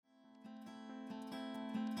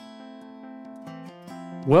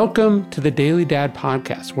Welcome to the Daily Dad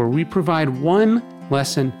Podcast, where we provide one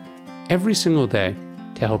lesson every single day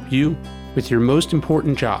to help you with your most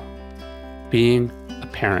important job, being a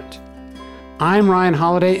parent. I'm Ryan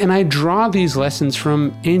Holiday, and I draw these lessons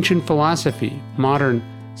from ancient philosophy, modern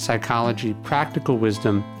psychology, practical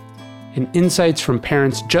wisdom, and insights from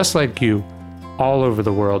parents just like you all over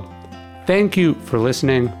the world. Thank you for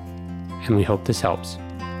listening, and we hope this helps.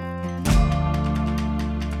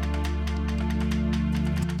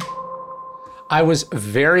 I was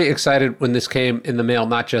very excited when this came in the mail,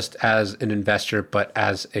 not just as an investor, but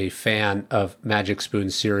as a fan of Magic Spoon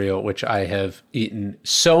cereal, which I have eaten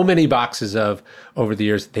so many boxes of over the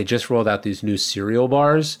years. They just rolled out these new cereal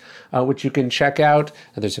bars, which you can check out.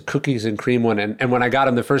 There's a cookies and cream one. And when I got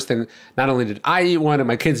them, the first thing, not only did I eat one and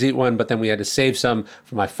my kids eat one, but then we had to save some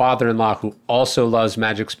for my father-in-law, who also loves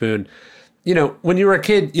Magic Spoon. You know, when you were a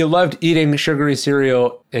kid, you loved eating sugary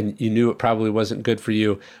cereal and you knew it probably wasn't good for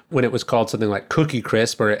you when it was called something like Cookie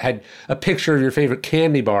Crisp or it had a picture of your favorite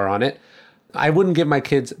candy bar on it. I wouldn't give my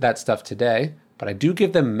kids that stuff today, but I do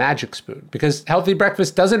give them Magic Spoon because healthy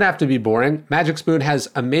breakfast doesn't have to be boring. Magic Spoon has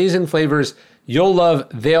amazing flavors you'll love,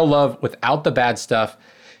 they'll love without the bad stuff.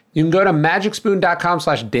 You can go to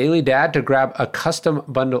magicspoon.com/dailydad to grab a custom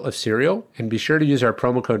bundle of cereal, and be sure to use our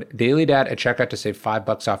promo code DAILYDAD at checkout to save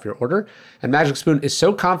 $5 off your order. And Magic Spoon is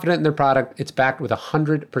so confident in their product, it's backed with a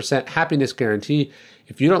 100% happiness guarantee.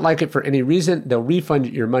 If you don't like it for any reason, they'll refund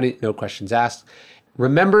your money, no questions asked.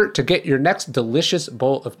 Remember to get your next delicious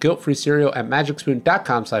bowl of guilt-free cereal at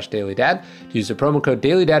magicspoon.com/dailydad. To use the promo code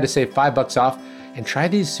DAILYDAD to save $5 off. And try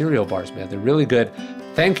these cereal bars, man. They're really good.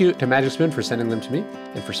 Thank you to Magic Spoon for sending them to me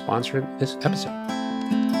and for sponsoring this episode.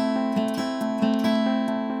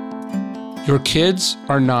 Your kids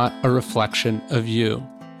are not a reflection of you.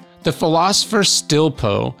 The philosopher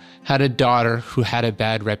Stilpo had a daughter who had a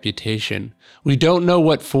bad reputation. We don't know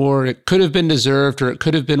what for. It could have been deserved, or it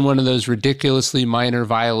could have been one of those ridiculously minor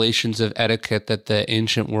violations of etiquette that the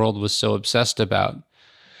ancient world was so obsessed about.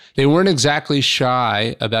 They weren't exactly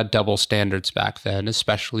shy about double standards back then,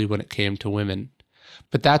 especially when it came to women.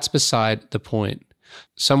 But that's beside the point.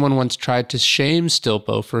 Someone once tried to shame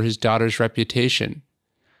Stilpo for his daughter's reputation.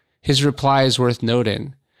 His reply is worth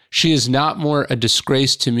noting. She is not more a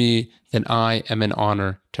disgrace to me than I am an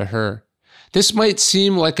honor to her. This might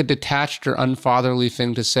seem like a detached or unfatherly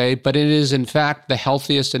thing to say, but it is in fact the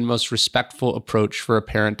healthiest and most respectful approach for a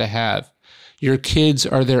parent to have. Your kids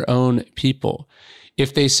are their own people.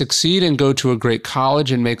 If they succeed and go to a great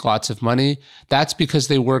college and make lots of money, that's because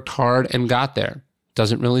they worked hard and got there.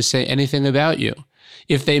 Doesn't really say anything about you.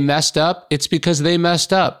 If they messed up, it's because they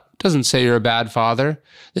messed up. Doesn't say you're a bad father.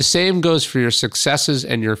 The same goes for your successes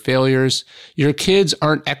and your failures. Your kids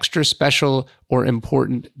aren't extra special or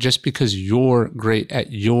important just because you're great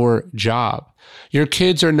at your job. Your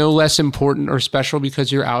kids are no less important or special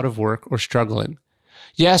because you're out of work or struggling.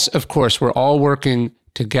 Yes, of course, we're all working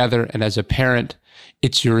together, and as a parent,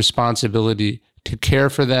 it's your responsibility to care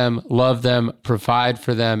for them, love them, provide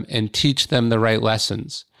for them, and teach them the right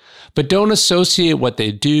lessons. But don't associate what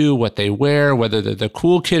they do, what they wear, whether they're the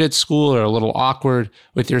cool kid at school or a little awkward,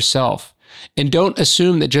 with yourself. And don't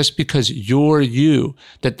assume that just because you're you,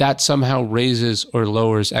 that somehow raises or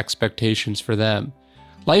lowers expectations for them.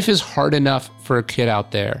 Life is hard enough for a kid out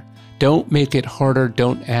there. Don't make it harder.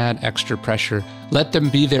 Don't add extra pressure. Let them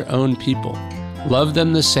be their own people. Love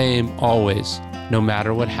them the same always, no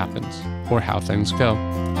matter what happens or how things go.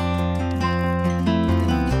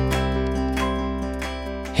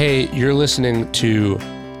 Hey, you're listening to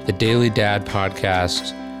the Daily Dad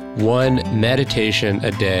Podcast, one meditation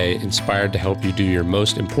a day inspired to help you do your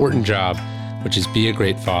most important job, which is be a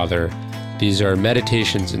great father. These are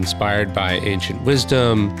meditations inspired by ancient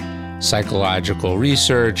wisdom, psychological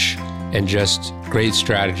research, and just great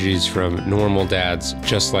strategies from normal dads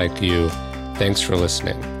just like you. Thanks for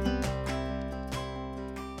listening.